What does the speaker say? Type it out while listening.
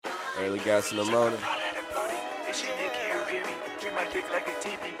Early gas in the morning. Treat my dick like a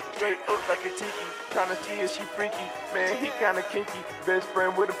TV, straight up like a tiki. Tryna see if she freaky, man, he kinda kinky. Best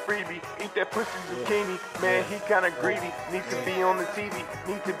friend with a freebie, eat that pussy zucchini. Man, he kinda greedy, need to be on the TV,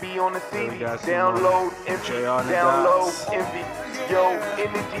 need to be on the CD. Download envy, download envy. Yo,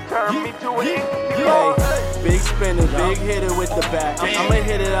 energy turn me to an entity. Big spinner, big hitter with the bat. I'ma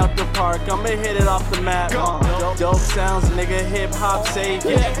hit it out the park, I'ma hit it off the map. Dope sounds, nigga, hip hop saved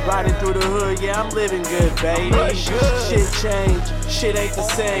it. Riding through the hood, yeah, I'm living good, baby. Shit changed, shit ain't the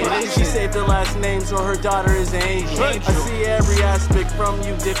same. She saved her last name, so her daughter is an angel. I see every aspect from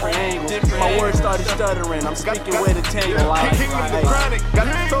you, different angles. My words started stuttering, I'm speaking with a tangle. King of the chronic, got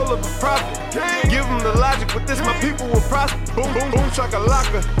the soul of a prophet. Give him the logic, with this my people will prosper. Boom, boom, boom,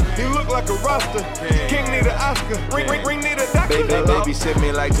 shakalaka. He look like a roster. King need an Oscar, ring need a doctor. Baby, sit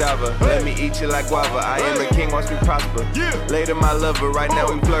me like Java. Let me eat you like guava. I am a king, watch me prosper. Later, my lover, right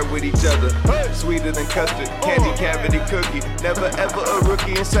now we flirt with each other. Sweeter than custard, candy cavity cookie. Never ever a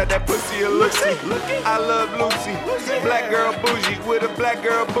rookie inside that pussy a looksy. I love Lucy, black girl bougie with a black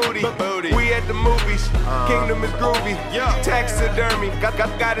girl booty. We at the movies, kingdom is groovy. Taxidermy,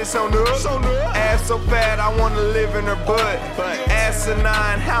 got this on the hook. Ass so fat, I wanna live in her butt.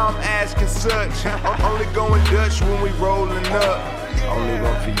 Asinine, how I'm asking such. I'm only going Dutch when we rolling up. Only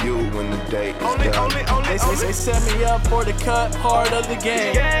one for you when the date is done. They set me up for the cut part of the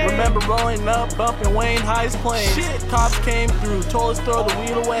game. Remember rolling up, bumping Wayne High's planes. Cops came through, told us throw the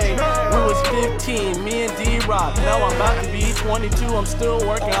weed away. We was 15, me and D-Rock. Now I'm about to be 22, I'm still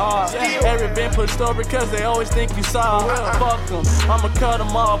working hard. Ever been pushed over cause they always think you saw. Fuck them, I'ma cut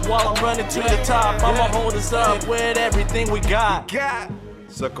them off while I'm running to the top. I'ma hold us up with everything we got.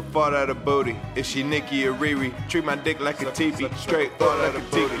 Sucker fought out a booty. Is she Nikki or Riri? Treat my dick like a TV, straight up like a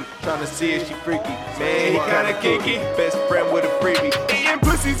tiki. Tryna see if she freaky. Man, he kinda kinky. Best friend with a freebie. Eating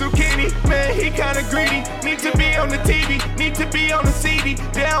pussy zucchini. Man, he kinda greedy. Need to be on the TV. Need to be on the CD.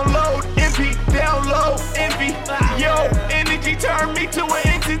 Download MP. Download envy. Yo, energy turn me to an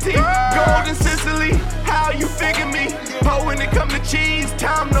entity. Golden Sicily. How you figure me? Oh, when it come to cheese,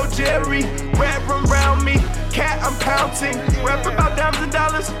 Tom no Jerry. Rap around me. Cat, I'm pouncing. Rap about dimes and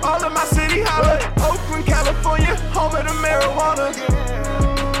dollars. All of my city holler. Oakland, California, home of the marijuana.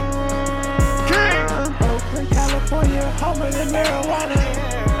 King. Oakland, California, home of the marijuana.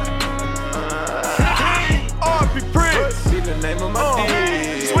 R.P. Prince. See the name of my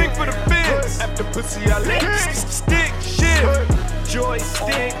dick. Swing for the fence. After pussy, I lick. Stick shift.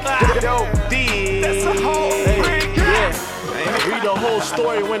 Joystick. Dope D. That's a whole brick. Read the whole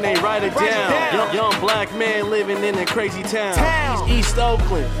story when they write it down. Young black man living in a crazy town. East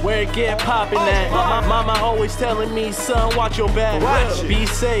Oakland, where it get poppin' at. Mama always telling me, son, watch your back. Be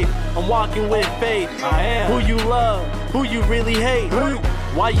safe, I'm walking with faith. I am. Who you love, who you really hate.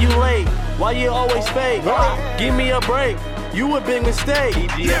 Why you late, why you always fake. Give me a break, you a big mistake.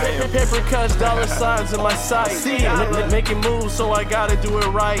 Paper cuts, dollar signs in my sight. Making moves, so I gotta do it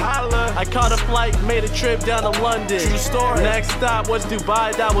right. I caught a flight, made a trip down to London. True story. Next stop was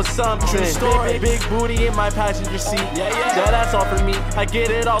Dubai, that was something. True story. Big booty in my passenger seat. That's all for me. I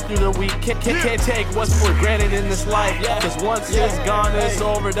get it all through the week. Can't take what's for granted in this life. Cause once it's gone, it's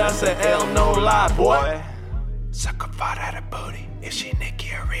over. That's a L, no lie, boy. Sucker fought out a booty. Is she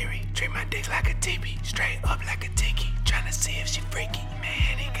Nikki or Riri? Treat my dick like a TV, straight up like a tiki. Tryna see if she freaky.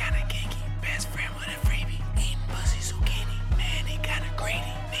 Man, he kinda kinky. Best friend with a freebie. Eating pussy zucchini. Man, he kinda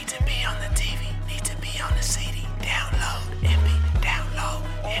greedy. Need to be on the TV. Need to be on the CD. Download envy. Download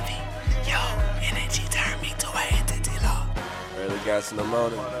envy. Yo, energy turn me to an entity law. Early gas in the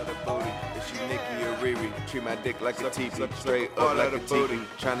morning. Is she Nikki or Riri? Treat my dick like a TV, straight up like a tiki.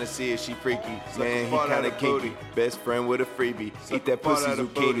 Tryna see if she freaky. Man, he kinda kinky. Best friend with a freebie. Eat that pussy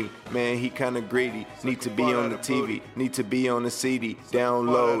zucchini. Man, he kinda greedy. Need to be on the TV. Need to be on the CD.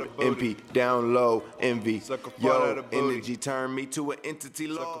 Download MP. Download envy. Yo, energy turn me to an entity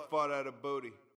law.